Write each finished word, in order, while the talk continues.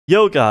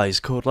Yo guys,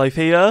 Codelife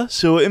here.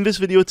 So in this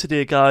video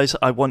today guys,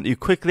 I want to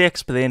quickly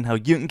explain how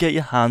you can get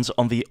your hands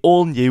on the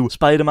all new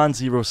Spider-Man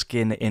Zero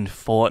skin in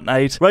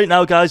Fortnite. Right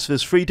now guys,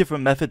 there's 3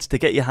 different methods to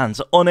get your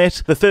hands on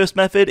it. The first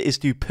method is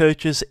to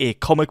purchase a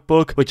comic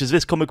book, which is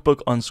this comic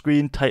book on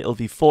screen titled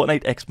the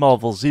Fortnite x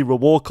Marvel Zero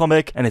War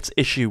comic, and it's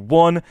issue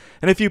 1.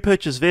 And if you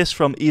purchase this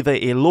from either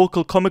a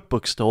local comic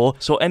book store,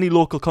 so any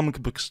local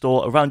comic book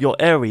store around your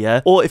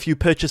area, or if you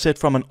purchase it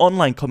from an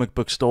online comic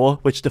book store,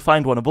 which to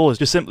find one of those,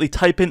 just simply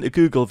type into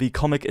Google the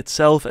comic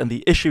itself and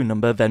the issue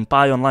number, then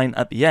buy online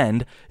at the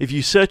end. If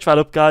you search that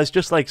up guys,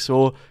 just like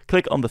so,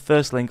 click on the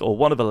first link or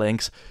one of the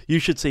links, you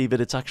should see that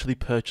it's actually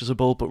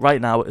purchasable, but right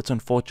now it's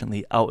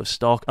unfortunately out of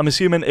stock. I'm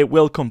assuming it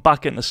will come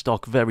back into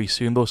stock very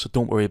soon though, so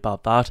don't worry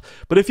about that.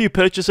 But if you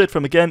purchase it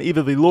from, again,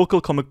 either the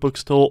local comic book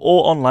store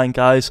or online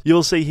guys,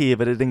 you'll see here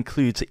that it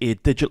includes a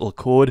digital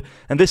code,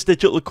 and this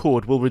digital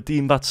code will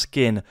redeem that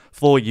skin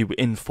for you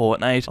in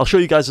Fortnite. I'll show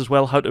you guys as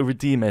well how to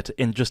redeem it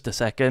in just a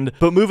second.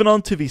 But moving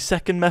on to the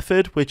second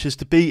method, which is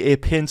to be a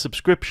paying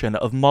subscription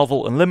of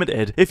Marvel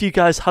Unlimited. If you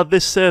guys have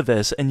this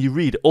service and you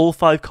read all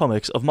 5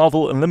 comics of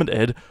Marvel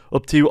Unlimited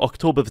up to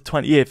October the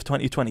 28th,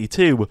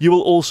 2022, you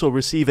will also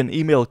receive an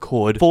email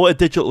code for a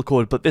digital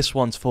code, but this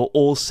one's for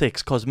all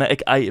 6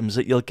 cosmetic items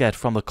that you'll get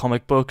from the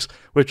comic books,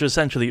 which are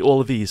essentially all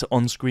of these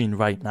on screen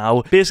right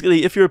now.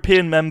 Basically, if you're a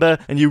paying member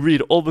and you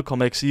read all the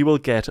comics, you will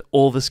get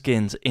all the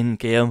skins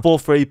in-game for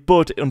free,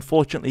 but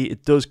unfortunately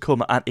it does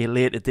come at a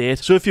later date.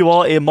 So if you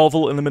are a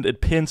Marvel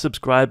Unlimited paying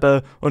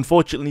subscriber,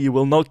 unfortunately you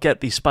will not get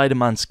the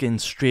Spider-Man skin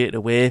straight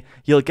away.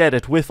 You'll get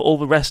it with all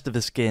the rest of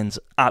the skins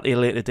at a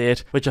later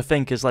date, which I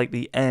think is like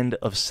the end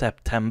of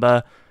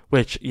September,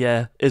 which,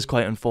 yeah, is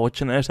quite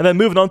unfortunate. And then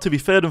moving on to the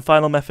third and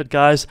final method,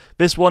 guys.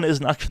 This one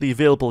isn't actually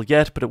available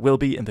yet, but it will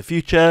be in the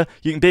future.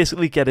 You can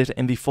basically get it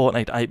in the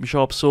Fortnite item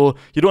shop, so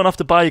you don't have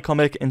to buy a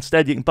comic.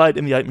 Instead, you can buy it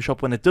in the item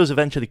shop when it does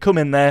eventually come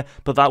in there,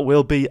 but that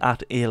will be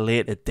at a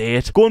later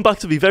date. Going back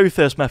to the very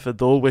first method,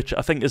 though, which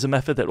I think is a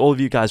method that all of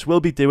you guys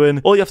will be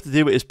doing, all you have to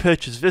do is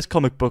purchase this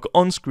comic book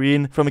on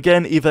screen from,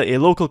 again, either a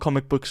local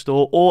comic book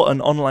store or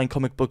an online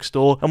comic book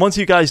store. And once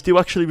you guys do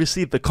actually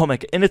receive the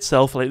comic in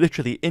itself, like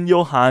literally in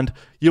your hand,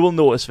 you will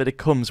notice that it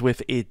comes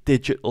with a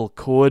digital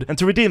code. And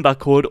to redeem that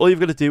code, all you've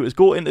got to do is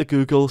go into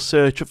Google,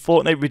 search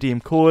Fortnite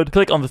redeem code,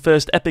 click on the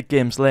first Epic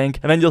Games link,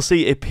 and then you'll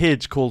see a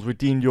page called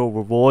Redeem Your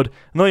Reward.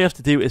 And all you have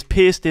to do is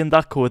paste in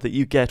that code that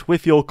you get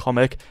with your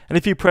comic, and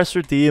if you press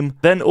redeem,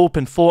 then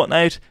open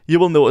Fortnite, you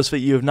will notice that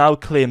you have now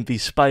claimed the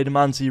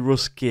Spider-Man Zero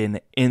skin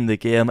in the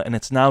game, and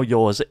it's now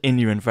yours in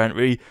your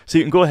inventory. So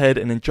you can go ahead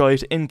and enjoy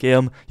it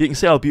in-game. You can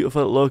see how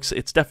beautiful it looks.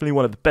 It's definitely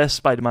one of the best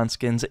Spider-Man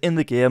skins in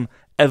the game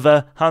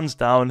ever, hands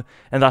down,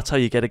 and that's how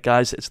you get it,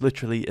 guys. It's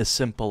literally as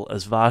simple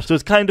as that. So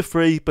it's kind of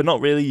free, but not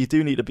really. You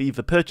do need to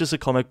either purchase a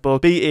comic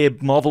book, be a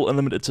Marvel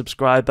Unlimited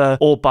subscriber,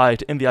 or buy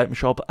it in the item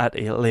shop at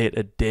a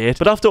later date.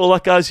 But after all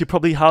that, guys, you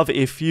probably have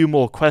a few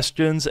more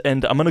questions,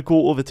 and I'm going to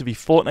go over to the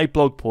Fortnite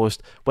blog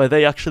post where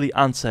they actually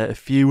answer a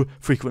few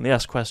frequently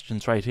asked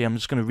questions right here. I'm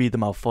just going to read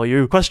them out for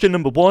you. Question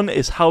number 1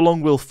 is, how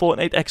long will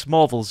Fortnite x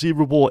Marvel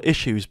Zero War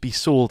issues be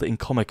sold in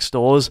comic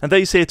stores? And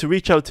they say to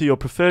reach out to your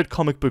preferred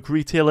comic book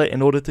retailer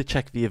in order to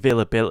check the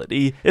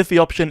availability. If the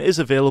option is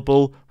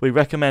available, we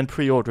recommend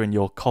pre-ordering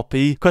your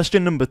copy.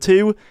 Question number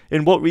 2,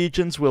 in what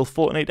regions will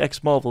Fortnite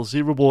x Marvel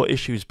Zero War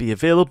issues be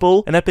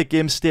available? And Epic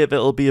Games state that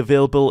it'll be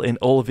available in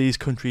all of these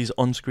countries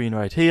on screen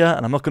right here,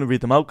 and I'm not going to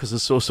read them out because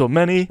there's so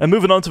many. And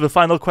moving on to the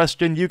final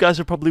question, you guys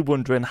are probably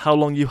wondering how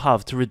long you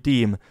have to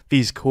redeem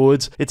these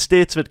codes. It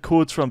states that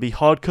codes from the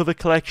hardcover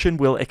collection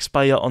will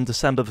expire on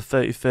December the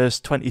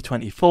 31st,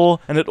 2024,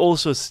 and it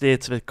also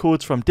states that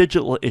codes from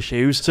digital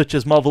issues, such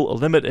as Marvel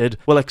Unlimited,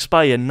 will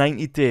expire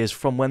 90 days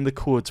from when the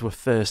codes were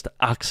first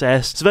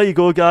accessed. So there you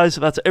go, guys.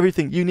 That's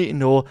everything you need to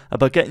know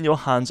about getting your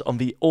hands on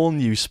the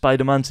all-new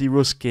Spider-Man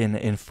Zero skin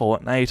in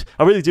Fortnite.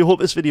 I really do hope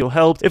this video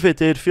helped. If it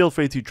did, feel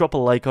free to drop a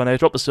like on it,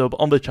 drop a sub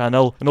on the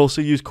channel, and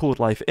also use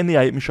Codelife in the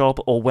item shop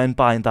or when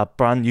buying that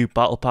brand new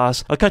battle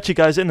pass. I'll catch you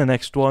guys in the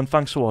next one.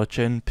 Thanks for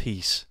watching.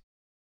 Peace.